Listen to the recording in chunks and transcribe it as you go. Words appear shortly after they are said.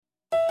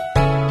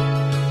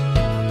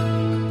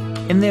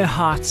In their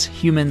hearts,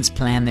 humans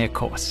plan their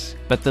course,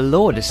 but the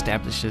Lord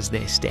establishes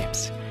their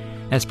steps.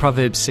 That's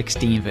Proverbs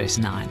 16 verse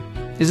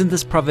 9. Isn't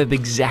this proverb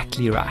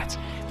exactly right?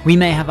 We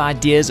may have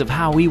ideas of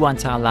how we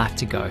want our life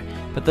to go,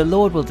 but the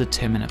Lord will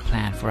determine a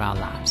plan for our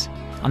lives.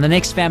 On the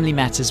next Family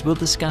Matters, we'll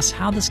discuss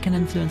how this can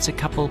influence a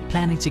couple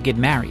planning to get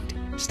married.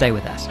 Stay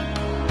with us.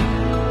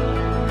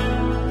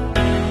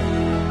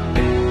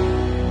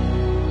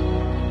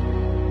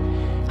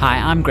 Hi,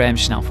 I'm Graham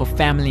Schnell for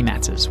Family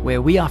Matters,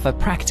 where we offer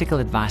practical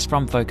advice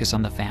from Focus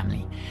on the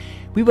Family.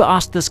 We were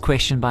asked this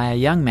question by a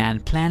young man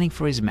planning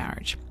for his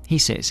marriage. He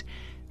says,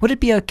 "Would it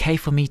be okay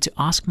for me to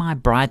ask my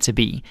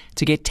bride-to-be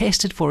to get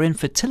tested for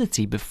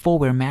infertility before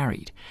we're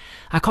married?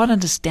 I can't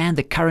understand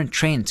the current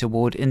trend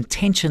toward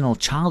intentional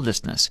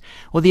childlessness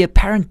or the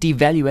apparent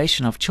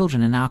devaluation of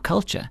children in our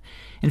culture.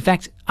 In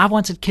fact, I've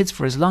wanted kids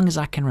for as long as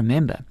I can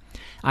remember.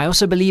 I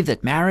also believe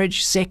that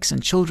marriage, sex,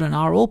 and children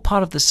are all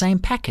part of the same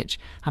package.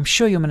 I'm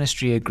sure your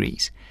ministry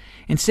agrees.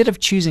 Instead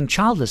of choosing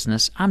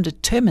childlessness, I'm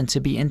determined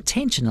to be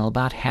intentional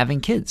about having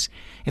kids.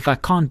 If I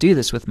can't do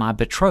this with my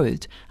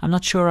betrothed, I'm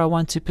not sure I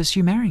want to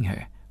pursue marrying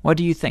her. What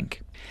do you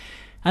think?"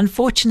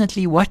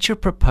 Unfortunately, what you're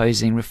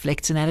proposing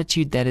reflects an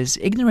attitude that is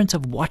ignorant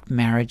of what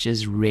marriage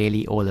is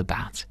really all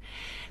about.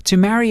 To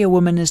marry a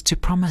woman is to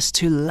promise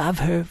to love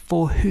her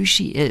for who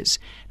she is,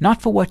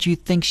 not for what you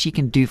think she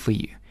can do for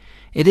you.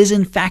 It is,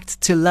 in fact,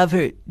 to love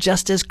her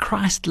just as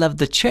Christ loved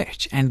the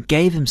church and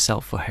gave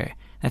himself for her.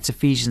 That's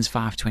Ephesians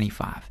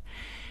 5:25.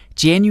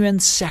 Genuine,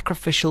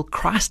 sacrificial,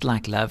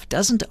 Christ-like love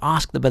doesn't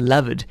ask the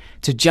beloved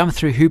to jump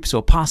through hoops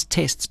or pass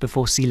tests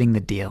before sealing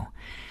the deal.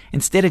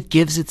 Instead, it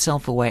gives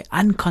itself away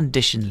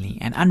unconditionally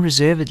and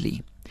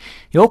unreservedly.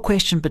 Your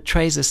question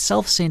betrays a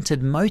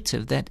self-centered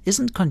motive that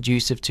isn't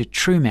conducive to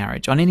true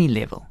marriage on any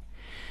level.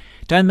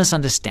 Don't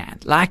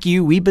misunderstand. Like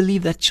you, we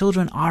believe that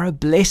children are a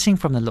blessing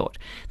from the Lord.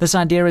 This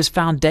idea is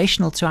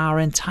foundational to our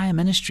entire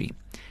ministry.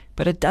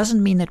 But it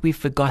doesn't mean that we've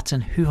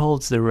forgotten who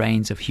holds the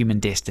reins of human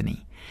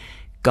destiny.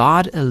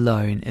 God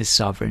alone is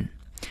sovereign.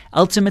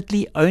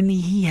 Ultimately, only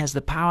He has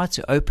the power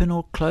to open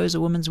or close a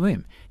woman's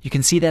womb. You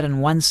can see that in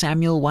 1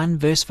 Samuel 1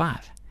 verse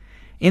 5.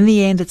 In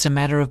the end, it's a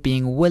matter of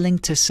being willing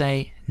to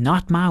say,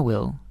 "Not my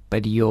will,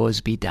 but yours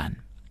be done."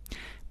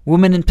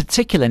 Women in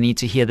particular need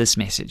to hear this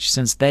message,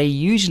 since they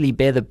usually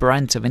bear the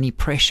brunt of any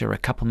pressure a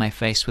couple may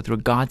face with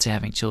regard to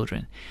having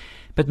children.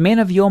 But men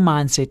of your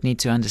mindset need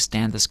to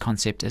understand this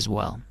concept as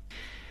well.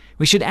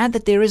 We should add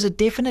that there is a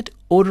definite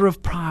order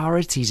of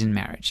priorities in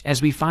marriage,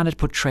 as we find it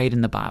portrayed in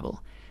the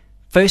Bible.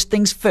 First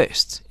things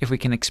first, if we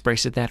can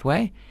express it that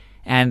way,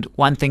 and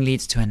one thing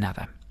leads to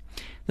another.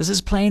 This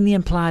is plainly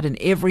implied in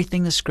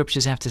everything the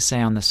scriptures have to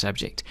say on the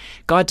subject.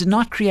 God did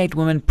not create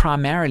women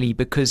primarily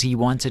because He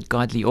wanted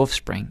godly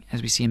offspring,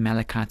 as we see in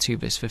Malachi 2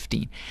 verse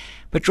 15,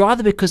 but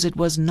rather because it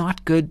was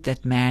not good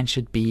that man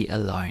should be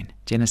alone,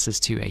 Genesis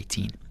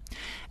 2:18.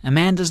 A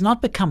man does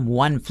not become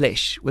one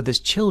flesh with his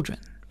children,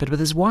 but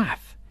with his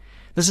wife.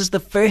 This is the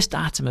first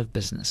item of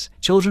business.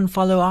 Children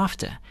follow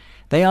after.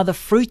 They are the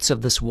fruits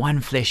of this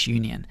one flesh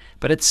union,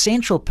 but its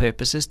central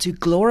purpose is to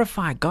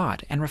glorify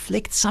God and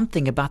reflect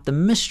something about the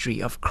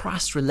mystery of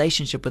Christ's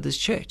relationship with His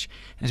church,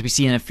 as we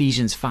see in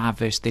Ephesians 5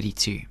 verse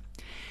 32.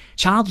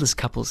 Childless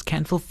couples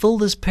can fulfill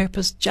this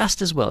purpose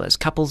just as well as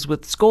couples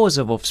with scores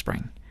of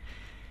offspring.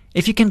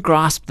 If you can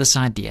grasp this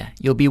idea,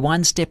 you'll be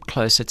one step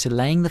closer to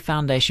laying the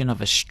foundation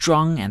of a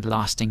strong and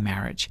lasting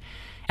marriage.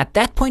 At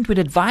that point, we'd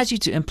advise you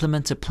to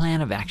implement a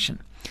plan of action.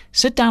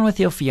 Sit down with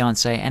your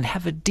fiancé and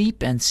have a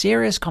deep and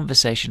serious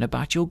conversation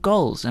about your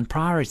goals and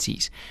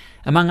priorities.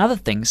 Among other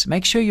things,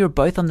 make sure you're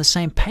both on the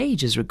same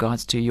page as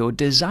regards to your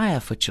desire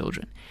for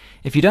children.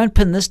 If you don't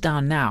pin this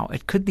down now,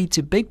 it could lead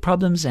to big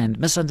problems and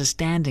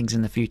misunderstandings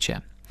in the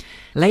future.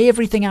 Lay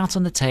everything out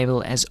on the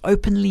table as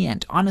openly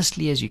and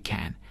honestly as you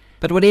can.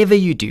 But whatever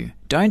you do,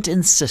 don't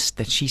insist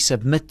that she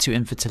submit to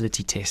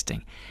infertility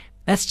testing.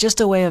 That's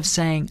just a way of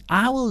saying,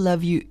 "I will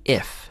love you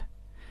if."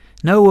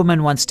 No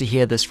woman wants to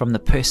hear this from the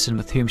person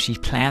with whom she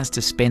plans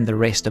to spend the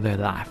rest of her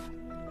life.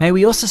 May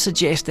we also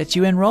suggest that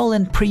you enroll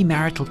in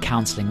premarital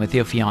counseling with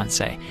your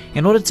fiancé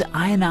in order to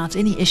iron out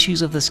any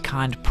issues of this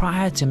kind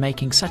prior to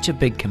making such a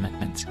big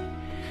commitment.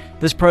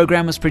 This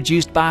program was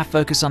produced by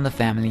Focus on the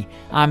Family.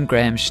 I'm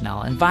Graham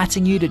Schnell,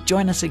 inviting you to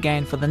join us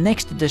again for the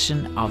next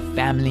edition of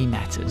Family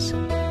Matters.